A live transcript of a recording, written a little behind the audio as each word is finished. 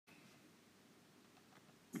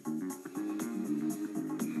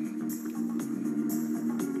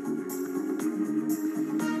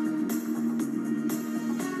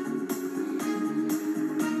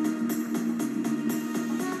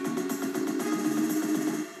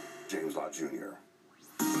Lott Jr.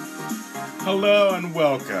 Hello and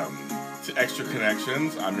welcome to Extra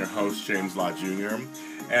Connections. I'm your host, James Lott Jr.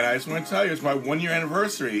 And I just want to tell you, it's my 1 year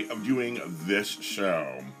anniversary of doing this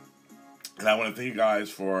show. And I want to thank you guys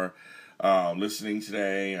for listening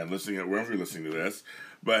today and listening at wherever you're listening to this.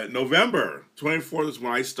 But November 24th is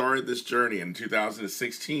when I started this journey in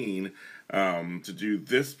 2016 to do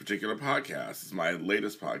this particular podcast. It's my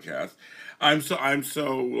latest podcast. I'm so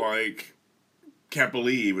can't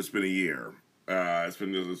believe it's been a year.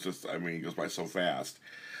 It goes by so fast.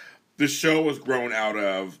 This show was grown out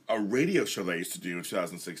of a radio show that I used to do in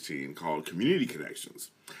 2016 called Community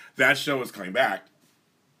Connections. That show is coming back.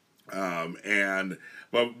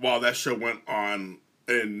 But while that show went on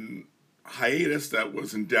in hiatus that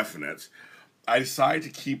was indefinite, I decided to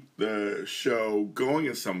keep the show going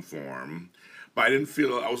in some form. But I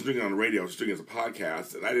wasn't doing it on the radio, I was doing it as a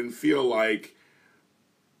podcast, and I didn't feel like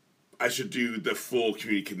I should do the full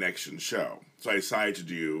Community Connection show. So I decided to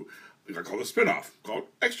do, I call it a spinoff called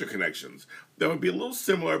Extra Connections. That would be a little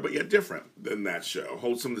similar, but yet different than that show.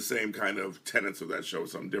 Hold some of the same kind of tenets of that show,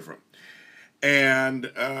 something different. And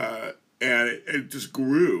it just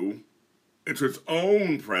grew into its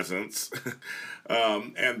own presence.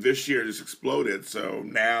 And this year just exploded. So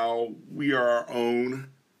now we are our own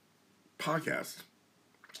podcast.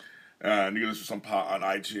 And you can listen to some on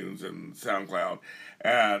iTunes and SoundCloud,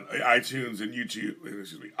 and iTunes and YouTube,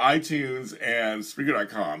 iTunes and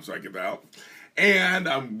Spreaker.com, so I get that out. And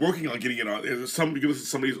I'm working on getting it on. Somebody's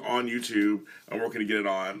on YouTube. I'm working to get it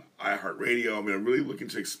on iHeartRadio. I'm really looking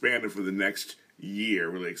to expand it for the next year,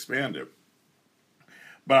 really expand it.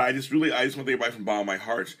 But I just want to thank everybody from the bottom of my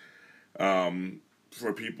heart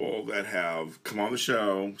for people that have come on the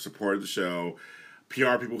show, supported the show,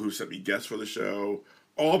 PR people who sent me guests for the show.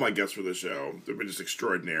 All my guests for the show, they've been just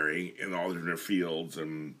extraordinary in all the different fields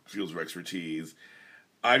and fields of expertise.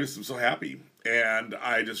 I just am so happy. And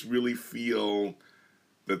I just really feel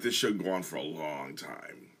that this should go on for a long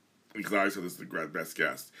time. Because I always said this is the best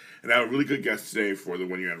guest. And I have a really good guest today for the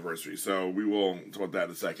 1 year anniversary. So we will talk about that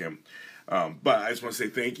in a second. But I just want to say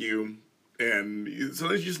thank you. And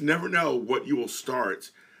sometimes you just never know what you will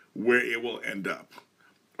start, where it will end up.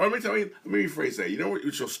 Or let me rephrase that. You know what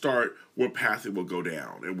you'll start, what path it will go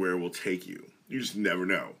down, and where it will take you. You just never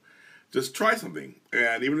know. Just try something.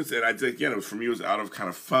 And even if I think, for me, it was out of kind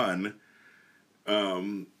of fun.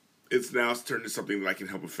 It's now turned into something that I can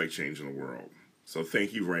help affect change in the world. So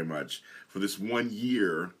thank you very much for this 1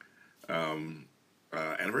 year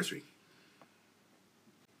anniversary.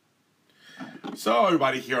 So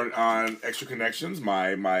everybody here on Extra Connections,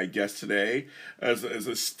 my guest today is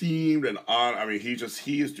esteemed and on.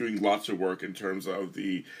 He is doing lots of work in terms of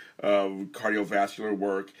the cardiovascular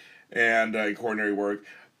work and coronary work.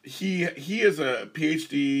 He is a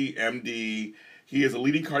PhD, MD. He is a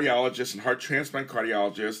leading cardiologist and heart transplant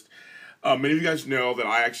cardiologist. Many of you guys know that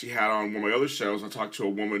I actually had on one of my other shows, I talked to a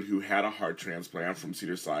woman who had a heart transplant from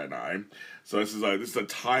Cedars-Sinai. So this is a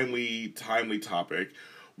timely topic.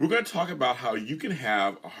 We're going to talk about how you can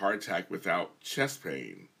have a heart attack without chest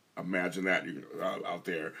pain. Imagine that out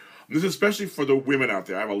there. This is especially for the women out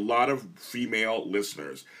there. I have a lot of female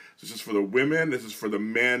listeners. This is for the women. This is for the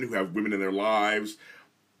men who have women in their lives.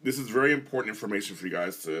 This is very important information for you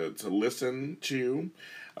guys to listen to.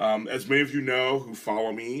 As many of you know who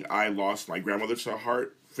follow me, I lost my grandmother to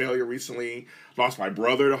heart failure recently, lost my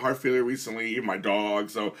brother to heart failure recently, even my dog.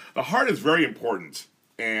 So the heart is very important.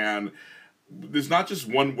 And there's not just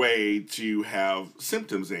one way to have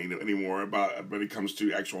symptoms anymore when it comes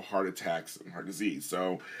to actual heart attacks and heart disease.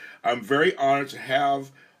 So I'm very honored to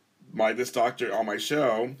have this doctor on my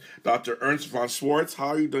show, Dr. Ernst VonSchwarz. How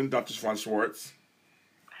are you doing, Dr. VonSchwarz?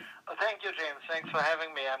 Well, thank you, James. Thanks for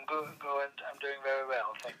having me. I'm good. I'm doing very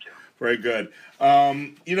well. Thank you. Very good.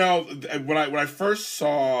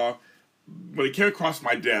 When it came across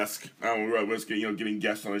my desk, I was getting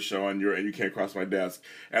guests on the show, and you came across my desk,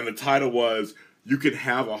 and the title was "You Can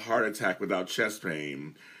Have a Heart Attack Without Chest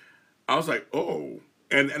Pain." I was like, oh,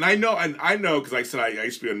 and I know because like I said I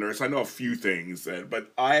used to be a nurse. I know a few things,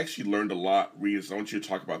 but I actually learned a lot reading. So I want you to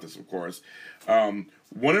talk about this, of course. 1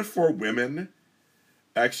 in 4 women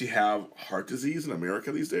actually have heart disease in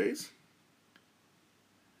America these days.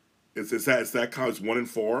 Is that counts 1 in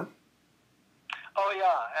 4? Oh,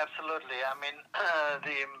 yeah, absolutely.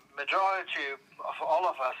 The majority of all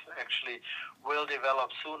of us actually will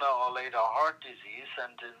develop sooner or later heart disease,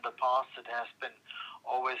 and in the past it has been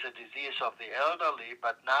always a disease of the elderly,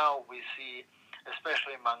 but now we see,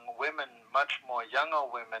 especially among women, much more younger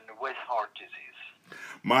women with heart disease.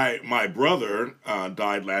 My brother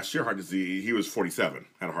died last year, heart disease. He was 47,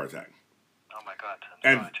 had a heart attack. Oh my God,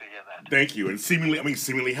 I'm And sorry to hear that. thank you. And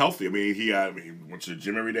seemingly healthy. I mean, he went to the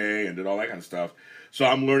gym every day and did all that kind of stuff. So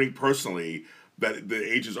I'm learning personally that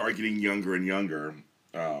the ages are getting younger and younger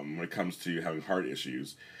when it comes to having heart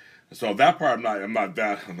issues. So that part, I'm not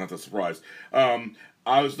that surprised.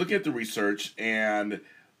 I was looking at the research, and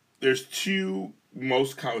there are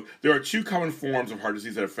two common forms of heart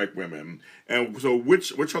disease that affect women. And so,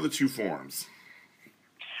 which are the two forms?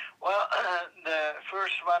 Well, the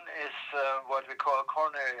first one is what we call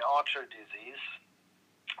coronary artery disease,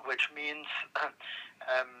 which means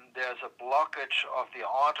there's a blockage of the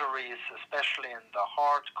arteries, especially in the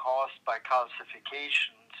heart, caused by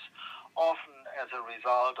calcifications, often as a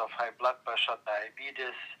result of high blood pressure,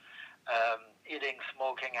 diabetes, eating,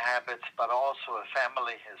 smoking habits, but also a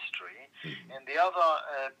family history. And the other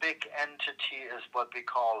big entity is what we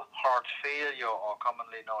call heart failure, or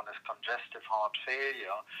commonly known as congestive heart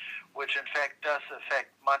failure, which in fact does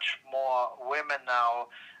affect much more women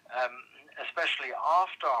now, especially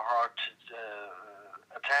after heart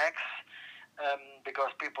attacks,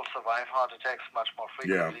 because people survive heart attacks much more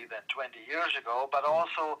frequently than 20 years ago, but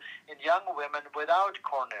also in young women without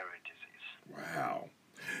coronary disease. Wow.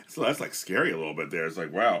 So that's like scary a little bit there. It's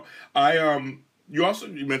like, wow.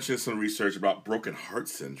 You mentioned some research about broken heart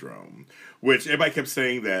syndrome, which everybody kept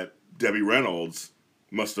saying that Debbie Reynolds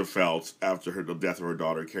must have felt after the death of her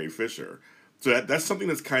daughter, Carrie Fisher. So that's something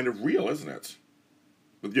that's kind of real, isn't it?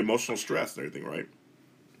 With the emotional stress and everything, right?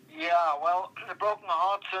 Yeah, well, the broken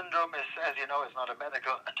heart syndrome is, as you know, is not a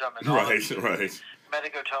medical terminology. Right.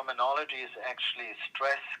 Medical terminology is actually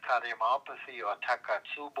stress cardiomyopathy or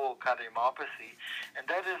Takotsubo cardiomyopathy. And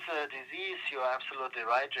that is a disease, you're absolutely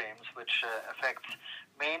right, James, which affects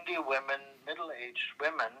mainly women, middle-aged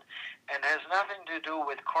women, and has nothing to do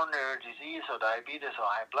with coronary disease or diabetes or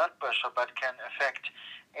high blood pressure, but can affect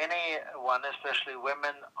anyone, especially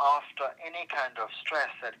women, after any kind of stress.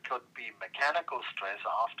 That could be mechanical stress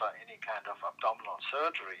after any kind of abdominal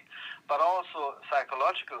surgery, but also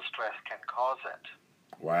psychological stress can cause it.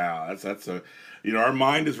 Wow, that's our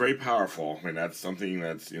mind is very powerful. I mean, that's something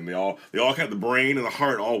that's, they all kind of, the brain and the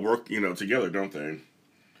heart all work, together, don't they?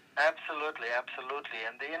 Absolutely.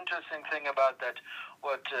 And the interesting thing about that,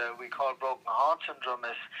 what we call broken heart syndrome,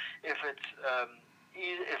 is if it's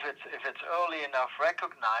early enough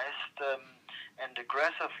recognized and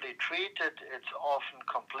aggressively treated, it's often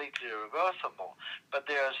completely reversible. But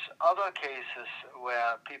there's other cases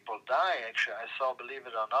where people die. Actually, I saw, believe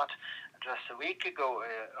it or not, just a week ago,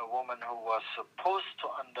 a woman who was supposed to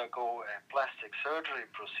undergo a plastic surgery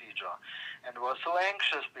procedure and was so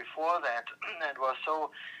anxious before that and was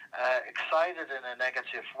so excited in a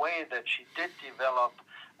negative way that she did develop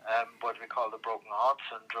what we call the broken heart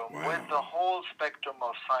syndrome. Wow. With the whole spectrum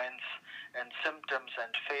of signs and symptoms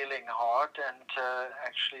and failing heart, and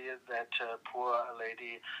actually that poor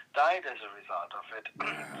lady died as a result of it.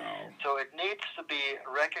 Wow. So it needs to be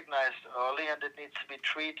recognized early, and it needs to be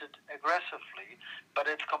treated aggressively, but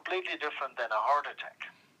it's completely different than a heart attack.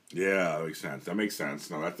 Yeah, that makes sense.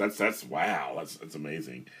 No, that's wow, that's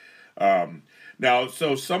amazing. Now,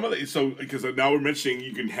 so because now we're mentioning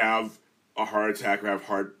you can have a heart attack or have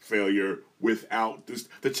heart failure without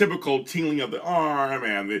the typical tingling of the arm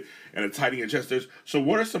and the tightening of the chest. So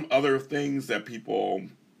what are some other things that people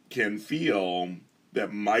can feel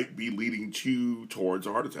that might be leading towards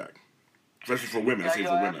a heart attack? Especially for women. Yeah, you're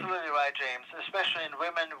absolutely right, James. Especially in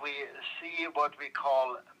women, we see what we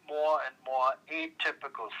call more and more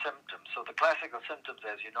atypical symptoms. So the classical symptoms,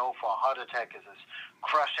 as you know, for a heart attack is this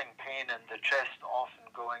crushing pain in the chest, often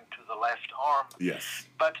going to the left arm. Yes.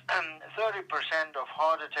 But 30% of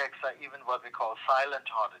heart attacks are even what we call silent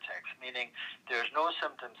heart attacks, meaning there's no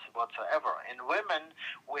symptoms whatsoever. In women,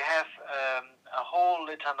 we have a whole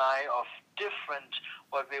litany of different,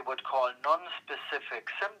 what we would call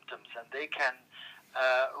non-specific symptoms, and they can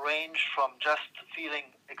range from just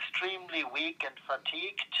feeling extremely weak and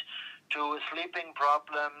fatigued to sleeping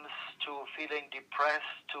problems, to feeling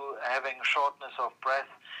depressed, to having shortness of breath,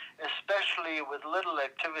 especially with little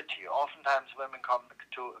activity. Oftentimes women come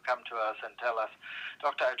to us and tell us,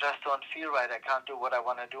 "Doctor, I just don't feel right. I can't do what I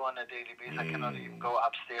want to do on a daily basis. I cannot even go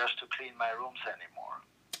upstairs to clean my rooms anymore."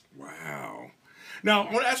 Wow. Now,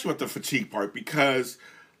 I want to ask you about the fatigue part, because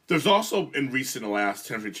there's also, in the last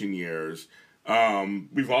 10, 15 years,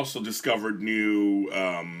 we've also discovered new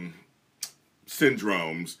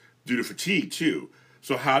syndromes due to fatigue, too.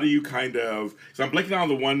 So how do you kind of... So I'm blanking on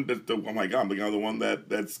the one oh my God, I'm blanking on the one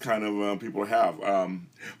that's kind of people have.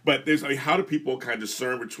 But how do people kind of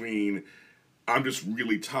discern between, I'm just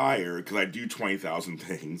really tired because I do 20,000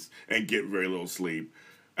 things and get very little sleep,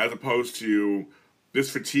 as opposed to this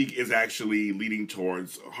fatigue is actually leading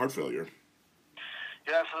towards heart failure?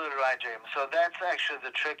 You're absolutely right, James. So that's actually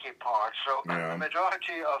the tricky part. So Yeah. the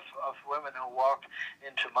majority of women who walk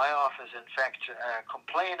into my office, in fact,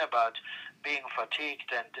 complain about being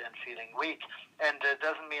fatigued and feeling weak. And it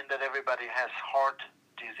doesn't mean that everybody has heart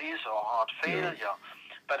disease or heart failure. Yeah.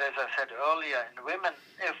 But as I said earlier, in women,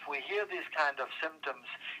 if we hear these kind of symptoms,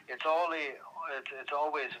 it's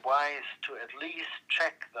always wise to at least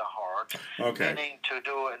check the heart, Okay. meaning to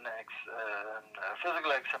do a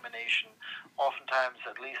physical examination, oftentimes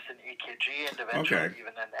at least an EKG and eventually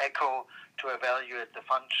even an echo to evaluate the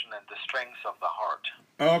function and the strength of the heart.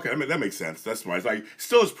 Okay, I mean, that makes sense. That's why it's like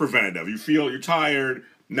still it's preventative. You feel you're tired.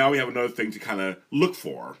 Now we have another thing to kind of look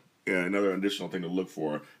for. Yeah, another additional thing to look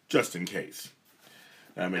for just in case.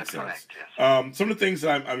 That makes That's sense. correct, yes. Some of the things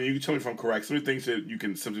that I mean, you can tell me if I'm correct. Some of the things that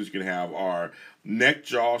symptoms you can have are neck,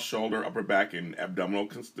 jaw, shoulder, upper back, and abdominal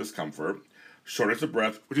discomfort. Shortness of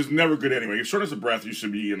breath, which is never good anyway. If shortness of breath, you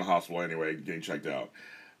should be in the hospital anyway, getting checked out.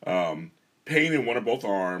 Pain in one or both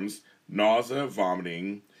arms, nausea,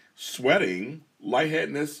 vomiting, sweating,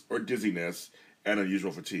 lightheadedness or dizziness, and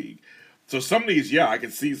unusual fatigue. So some of these, yeah, I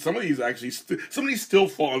can see some of these actually, some of these still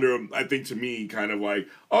fall under, I think to me, kind of like,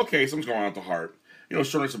 okay, something's going on with the heart. You know,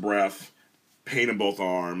 shortness of breath, pain in both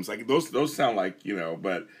arms, like those sound like, you know,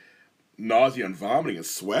 but nausea and vomiting and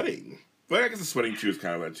sweating. But I guess the sweating too is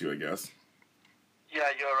kind of that too, I guess. Yeah,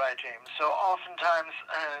 you're right, James. So oftentimes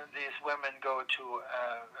these women go to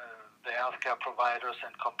the healthcare providers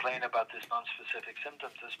and complain about these non-specific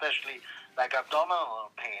symptoms, especially like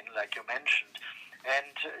abdominal pain, like you mentioned.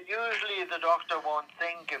 And usually the doctor won't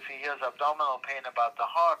think if he hears abdominal pain about the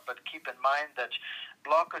heart, but keep in mind that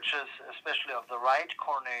blockages, especially of the right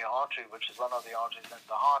coronary artery, which is one of the arteries in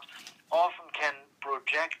the heart, often can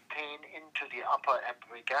project pain into the upper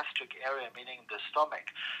epigastric area, meaning the stomach.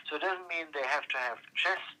 So it doesn't mean they have to have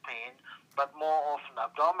chest pain, but more often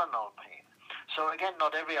abdominal pain. So again,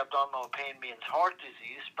 not every abdominal pain means heart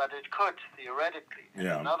disease, but it could, theoretically.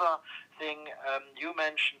 Yeah. And another thing you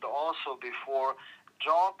mentioned also before,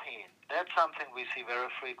 jaw pain. That's something we see very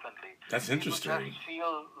frequently. That's interesting. People just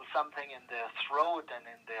feel something in their throat and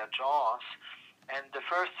in their jaws, and the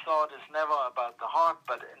first thought is never about the heart,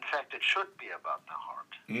 but in fact it should be about the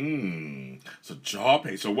heart. So jaw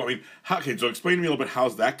pain. So what? I mean, okay. So explain to me a little bit.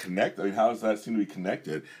 How's that connected? I mean, how does that seem to be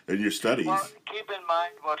connected in your studies? Well, keep in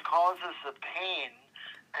mind what causes the pain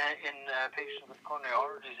in patients with coronary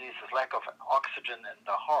artery disease is lack of oxygen in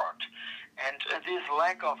the heart, and this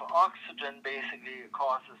lack of oxygen basically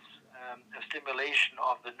causes a stimulation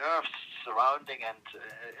of the nerves surrounding and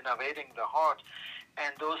innervating the heart,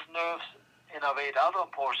 and those nerves innervate other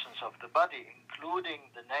portions of the body,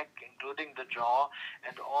 including the neck, including the jaw,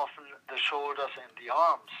 and often the shoulders and the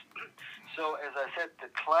arms. So, as I said,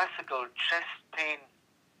 the classical chest pain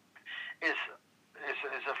is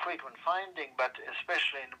a frequent finding, but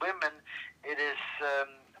especially in women, it is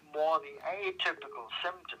more the atypical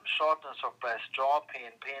symptoms, shortness of breath, jaw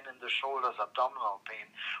pain, pain in the shoulders, abdominal pain,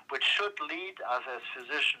 which should lead us as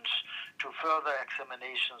physicians to further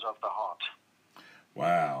examinations of the heart.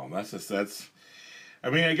 Wow, that's. I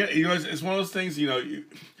mean, I get, you know, it's one of those things, you know,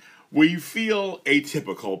 where you feel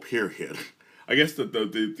atypical. Period. I guess the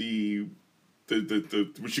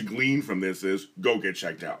what you glean from this is go get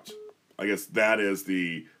checked out. I guess that is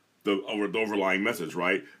the overlying message,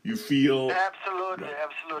 right? You feel absolutely,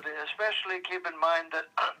 absolutely. Especially keep in mind that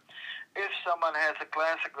if someone has a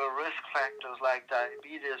classical risk factors like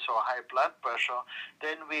diabetes or high blood pressure,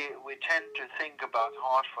 then we tend to think about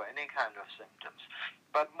heart for any kind of symptoms.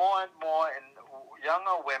 But more and more in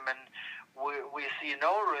younger women, we see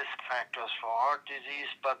no risk factors for heart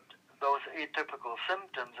disease, but those atypical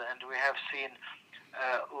symptoms, and we have seen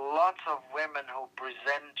lots of women who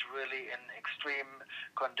present really in extreme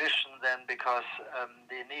condition then because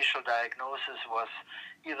the initial diagnosis was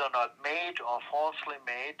either not made or falsely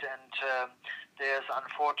made, and there's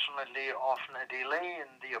unfortunately often a delay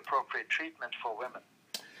in the appropriate treatment for women.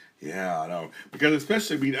 Yeah, I know. Because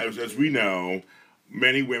especially as we know,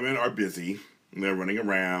 many women are busy and they're running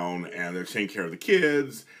around and they're taking care of the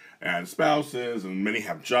kids and spouses, and many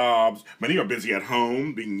have jobs. Many are busy at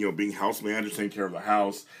home, being house managers, taking care of the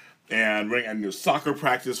house, and running soccer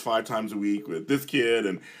practice 5 times a week with this kid.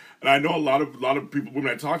 And I know a lot of people,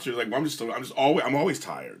 women I talk to, are like, well, I'm always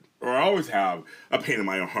tired, or I always have a pain in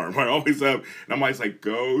my arm, or I always have, and I'm always like,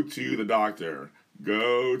 go to the doctor.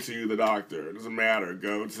 Go to the doctor. It doesn't matter.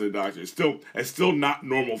 Go to the doctor. It's still not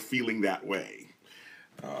normal feeling that way.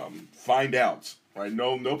 Find out. Right?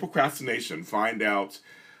 No procrastination. Find out.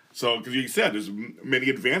 So, because you said there's many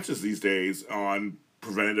advances these days on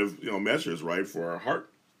preventative, measures, right, for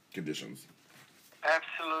heart conditions.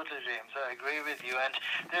 Absolutely, James. I agree with you. And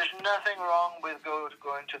there's nothing wrong with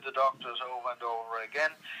going to the doctors over and over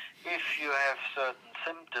again if you have certain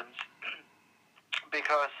symptoms,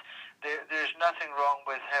 because there's nothing wrong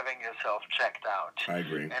with having yourself checked out. I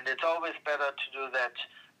agree. And it's always better to do that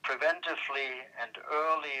preventively and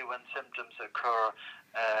early when symptoms occur,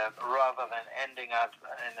 rather than ending up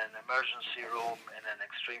in an emergency room in an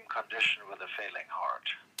extreme condition with a failing heart.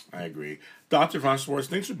 I agree. Dr. VonSchwarz,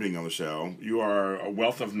 thanks for being on the show. You are a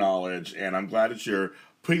wealth of knowledge, and I'm glad that you're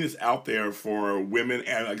putting this out there for women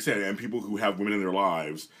and, like I said, and people who have women in their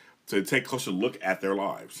lives to take a closer look at their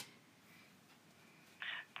lives.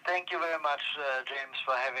 Thank you very much, James,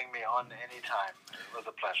 for having me on anytime. It was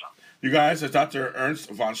a pleasure. You guys, it's Dr.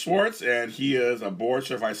 Ernst VonSchwarz, and he is a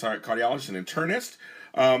board-certified cardiologist and internist.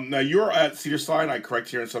 Now, you're at Cedars-Sinai, correct,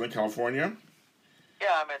 here in Southern California? Yeah,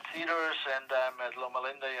 I'm at Cedars, and I'm at Loma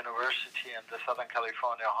Linda University and the Southern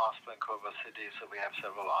California Hospital in Culver City, so we have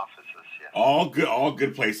several offices here. All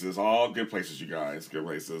good places, you guys, good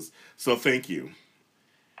places. So thank you.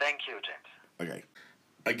 Thank you, James. Okay.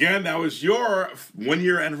 Again, that was your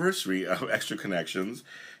 1-year anniversary of Extra Connections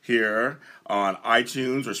here on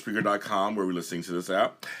iTunes or Spreaker.com, where we're listening to this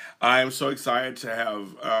app. I am so excited to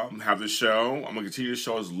have this show. I'm going to continue the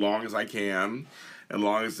show as long as I can, as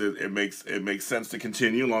long as it makes sense to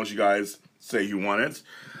continue, as long as you guys say you want it.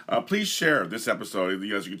 Please share this episode,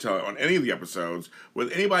 as you can tell, on any of the episodes,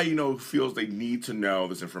 with anybody you know who feels they need to know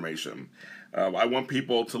this information. I want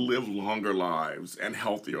people to live longer lives and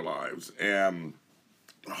healthier lives, and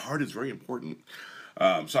the heart is very important.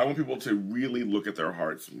 So I want people to really look at their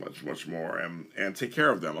hearts much more and take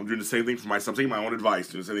care of them. I'm doing the same thing for myself. I'm taking my own advice,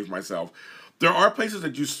 doing the same thing for myself. There are places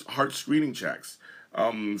that do heart screening checks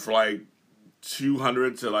for like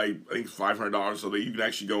 $200 to like I think $500, so that you can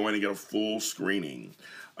actually go in and get a full screening.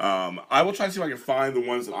 I will try to see if I can find the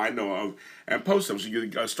ones that I know of and post them so you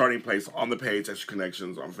get a starting place on the page, Extra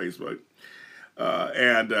Connections on Facebook.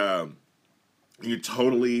 You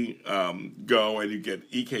totally go and you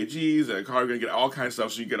get EKGs and a cardiogram, get all kinds of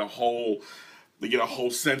stuff, so you get a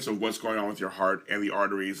whole sense of what's going on with your heart and the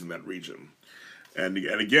arteries in that region. And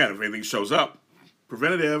again, if anything shows up,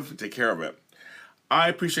 preventative, take care of it. I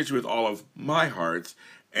appreciate you with all of my heart,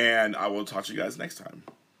 and I will talk to you guys next time.